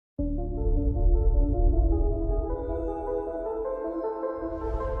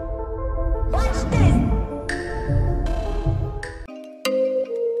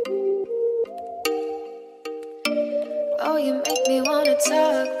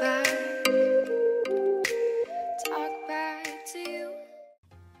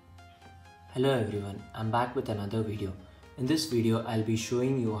Hello everyone, I'm back with another video. In this video, I'll be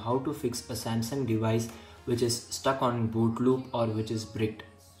showing you how to fix a Samsung device which is stuck on boot loop or which is bricked.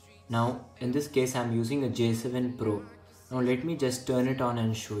 Now, in this case, I'm using a J7 Pro. Now let me just turn it on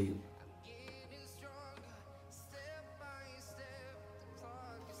and show you.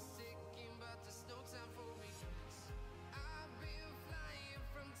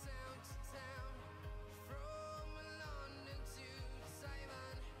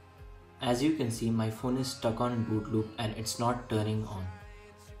 As you can see, my phone is stuck on boot loop and it's not turning on.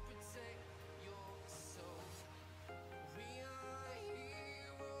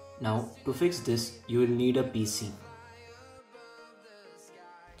 Now, to fix this, you will need a PC.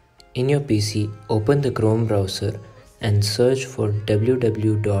 In your PC, open the Chrome browser and search for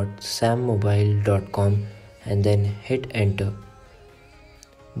www.sammobile.com and then hit enter.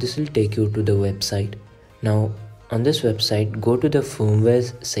 This will take you to the website. Now, on this website, go to the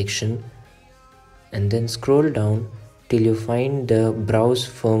firmware section and then scroll down till you find the browse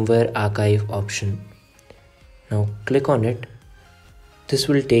firmware archive option. Now click on it. This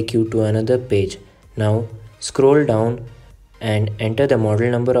will take you to another page. Now scroll down and enter the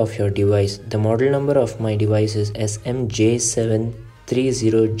model number of your device. The model number of my device is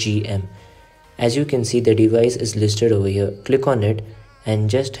SMJ730GM. As you can see, the device is listed over here. Click on it and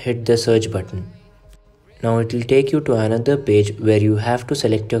just hit the search button. Now it will take you to another page where you have to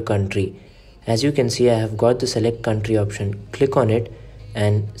select your country. As you can see, I have got the select country option. Click on it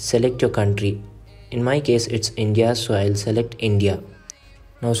and select your country. In my case, it's India, so I'll select India.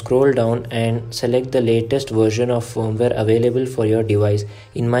 Now scroll down and select the latest version of firmware available for your device.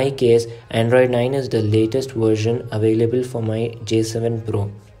 In my case, Android 9 is the latest version available for my J7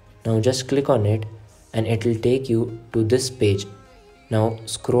 Pro. Now just click on it and it will take you to this page. Now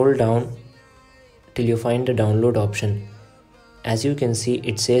scroll down till you find the download option. As you can see,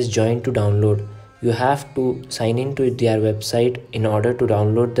 it says join to download. You have to sign into their website in order to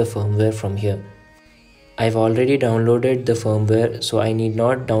download the firmware from here. I've already downloaded the firmware, so I need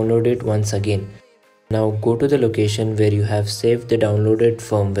not download it once again. Now go to the location where you have saved the downloaded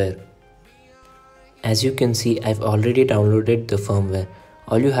firmware. As you can see, I've already downloaded the firmware.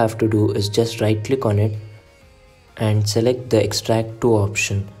 All you have to do is just right click on it and select the extract to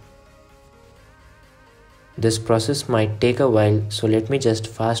option. This process might take a while, so let me just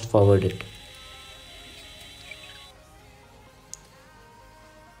fast forward it.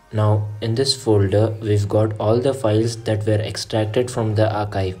 Now in this folder, we've got all the files that were extracted from the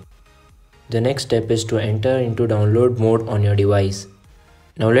archive. The next step is to enter into download mode on your device.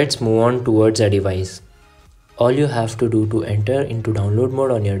 Now let's move on towards a device. All you have to do to enter into download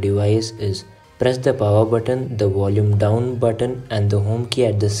mode on your device is press the power button, the volume down button and the home key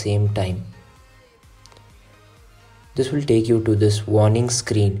at the same time. This will take you to this warning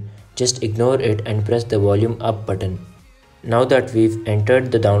screen. Just ignore it and press the volume up button. Now that we've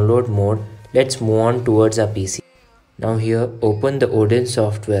entered the download mode, let's move on towards our PC. Now here, open the Odin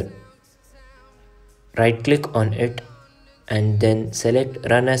software. Right click on it and then select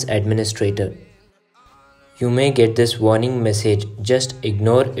Run as Administrator. You may get this warning message, just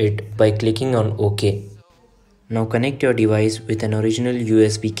ignore it by clicking on OK. Now connect your device with an original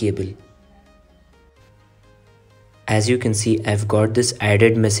USB cable. As you can see, I've got this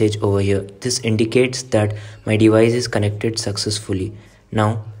added message over here. This indicates that my device is connected successfully.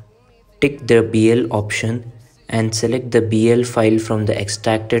 Now, tick the BL option and select the BL file from the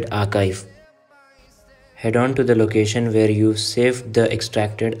extracted archive. Head on to the location where you saved the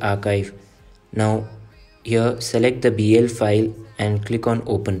extracted archive. Now, here select the BL file and click on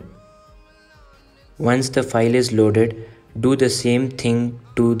Open. Once the file is loaded, do the same thing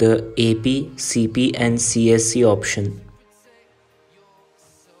to the AP, CP and CSC option.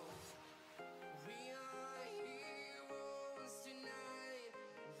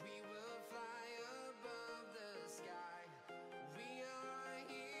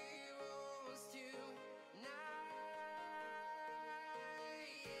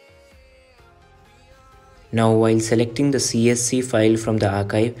 Now while selecting the CSC file from the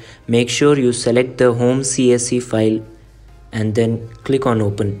archive, make sure you select the home CSC file and then click on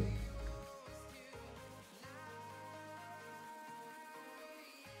Open.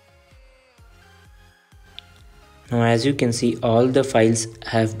 Now as you can see, all the files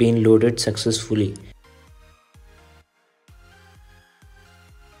have been loaded successfully.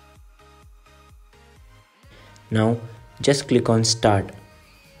 Now just click on Start.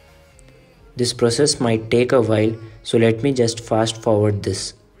 This process might take a while, so let me just fast forward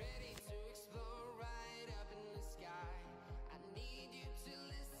this.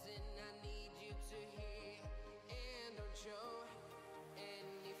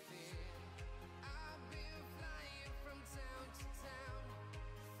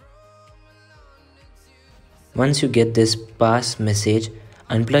 Once you get this pass message,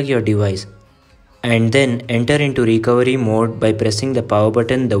 unplug your device and then enter into recovery mode by pressing the power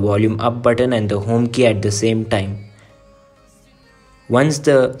button, the volume up button and the home key at the same time. Once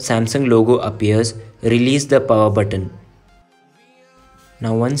the Samsung logo appears, release the power button.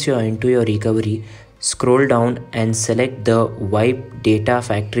 Now once you are into your recovery, scroll down and select the Wipe Data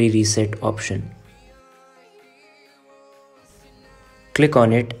Factory Reset option. Click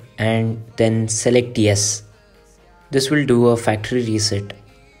on it and then select Yes. This will do a factory reset.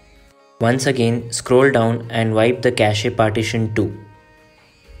 Once again, scroll down and wipe the cache partition too.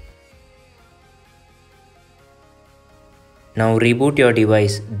 Now reboot your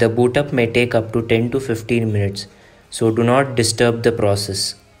device. The boot up may take up to 10 to 15 minutes, so do not disturb the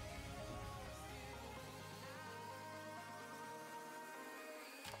process.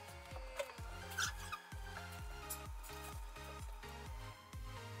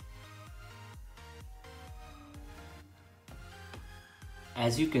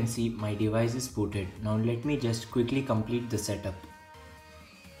 As you can see, my device is booted. Now let me just quickly complete the setup.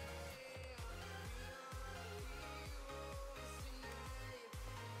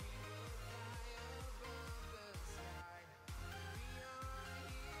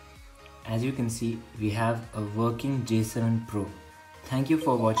 As you can see, we have a working J7 Pro. Thank you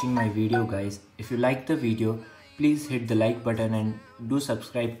for watching my video, guys. If you liked the video, please hit the like button and do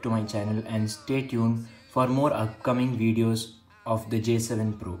subscribe to my channel and stay tuned for more upcoming videos of the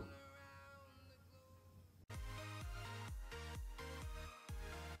J7 Pro.